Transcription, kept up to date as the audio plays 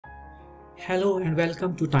Hello and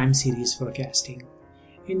welcome to time series forecasting.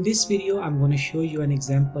 In this video, I'm going to show you an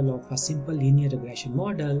example of a simple linear regression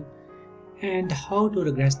model and how to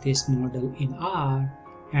regress this model in R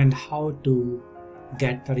and how to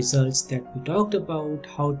get the results that we talked about,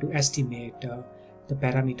 how to estimate the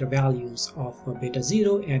parameter values of beta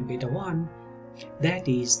 0 and beta 1, that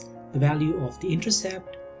is the value of the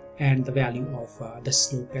intercept and the value of the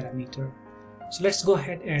slope parameter. So let's go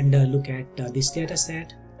ahead and look at this data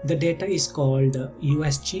set. The data is called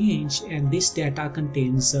US change, and this data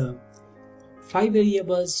contains 5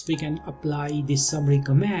 variables. We can apply this summary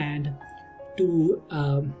command to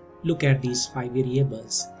look at these 5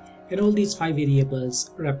 variables, and all these 5 variables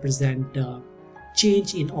represent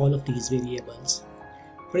change in all of these variables.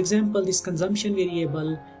 For example, this consumption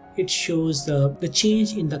variable, it shows the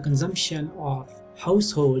change in the consumption of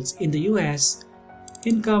households in the US.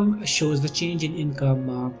 Income shows the change in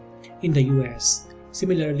income in the US.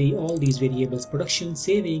 Similarly, all these variables, production,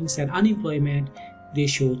 savings, and unemployment, they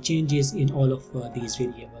show changes in all of these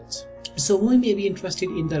variables. So we may be interested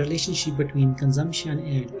in the relationship between consumption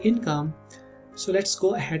and income. So let's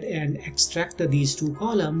go ahead and extract these two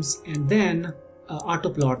columns and then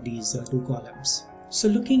autoplot these two columns. So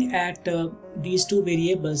looking at these two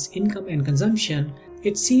variables, income and consumption,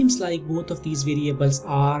 it seems like both of these variables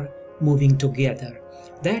are moving together.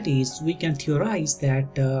 That is, we can theorize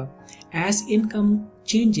that as income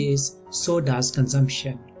changes, so does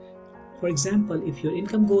consumption. For example, if your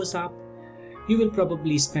income goes up, you will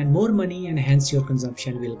probably spend more money and hence your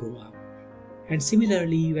consumption will go up. And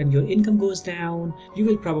similarly, when your income goes down, you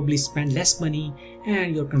will probably spend less money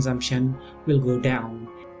and your consumption will go down.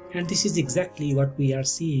 And this is exactly what we are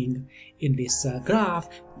seeing in this graph.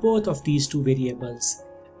 Both of these two variables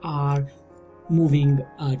are moving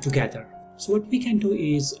together. So what we can do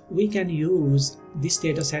is we can use this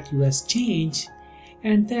data set US change,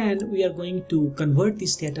 and then we are going to convert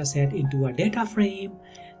this data set into a data frame,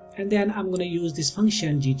 and then I'm going to use this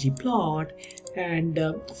function ggplot, and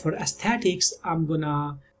for aesthetics I'm going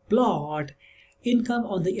to plot income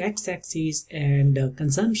on the x-axis and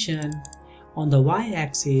consumption on the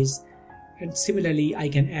y-axis. And similarly, I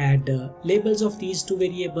can add labels of these two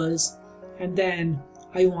variables, and then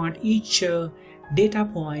I want each data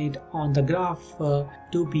point on the graph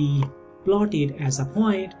to be plotted as a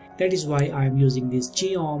point. That is why I'm using this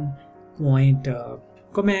geom point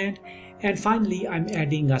command. And finally, I'm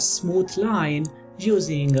adding a smooth line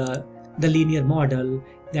using the linear model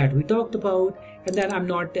that we talked about, and then I'm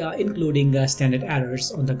not including standard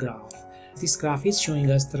errors on the graph. This graph is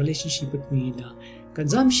showing us the relationship between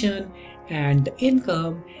consumption and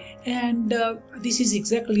income, and this is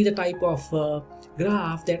exactly the type of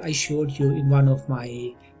graph that I showed you in one of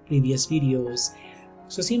my previous videos.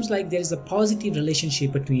 So it seems like there is a positive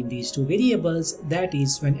relationship between these two variables. That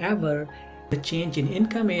is, whenever the change in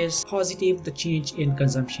income is positive, the change in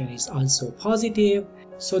consumption is also positive.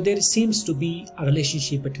 So there seems to be a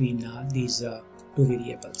relationship between these two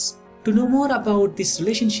variables. To know more about this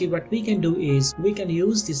relationship, what we can do is we can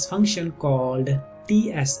use this function called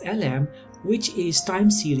TSLM, which is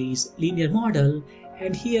time series linear model.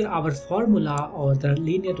 And here our formula or the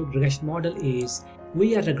linear regression model is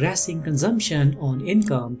we are regressing consumption on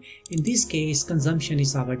income. In this case, consumption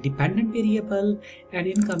is our dependent variable and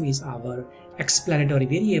income is our explanatory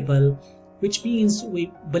variable, which means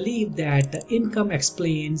we believe that the income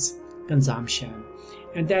explains consumption.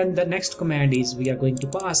 And then the next command is we are going to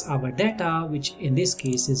pass our data, which in this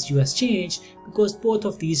case is US change, because both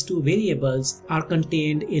of these two variables are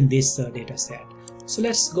contained in this data set. So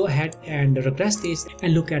let's go ahead and regress this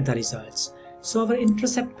and look at the results. So our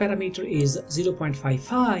intercept parameter is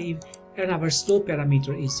 0.55 and our slope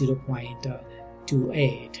parameter is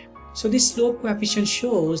 0.28. So this slope coefficient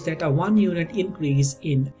shows that a 1 unit increase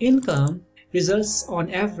in income results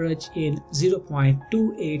on average in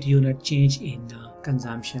 0.28 unit change in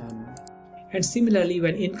consumption. And similarly,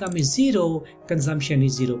 when income is 0, consumption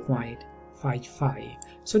is 0.55.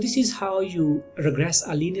 So this is how you regress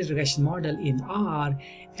a linear regression model in R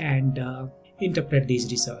and interpret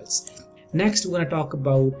these results. Next, we're going to talk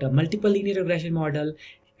about a multiple linear regression model,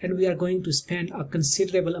 and we are going to spend a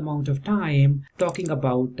considerable amount of time talking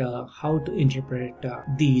about how to interpret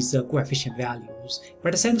these coefficient values.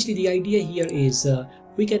 But essentially, the idea here is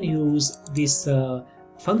we can use this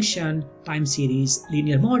function time series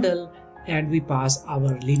linear model, and we pass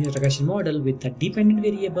our linear regression model with the dependent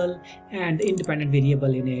variable and independent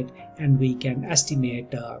variable in it, and we can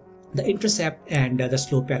estimate the intercept and the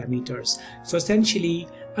slope parameters. So essentially,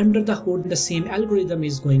 under the hood, the same algorithm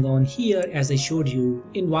is going on here as I showed you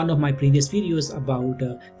in one of my previous videos about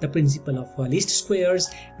the principle of least squares.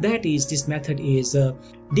 That is, this method is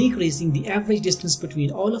decreasing the average distance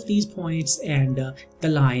between all of these points and the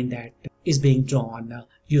line that is being drawn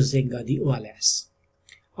using the OLS.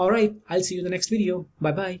 Alright, I'll see you in the next video.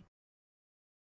 Bye bye.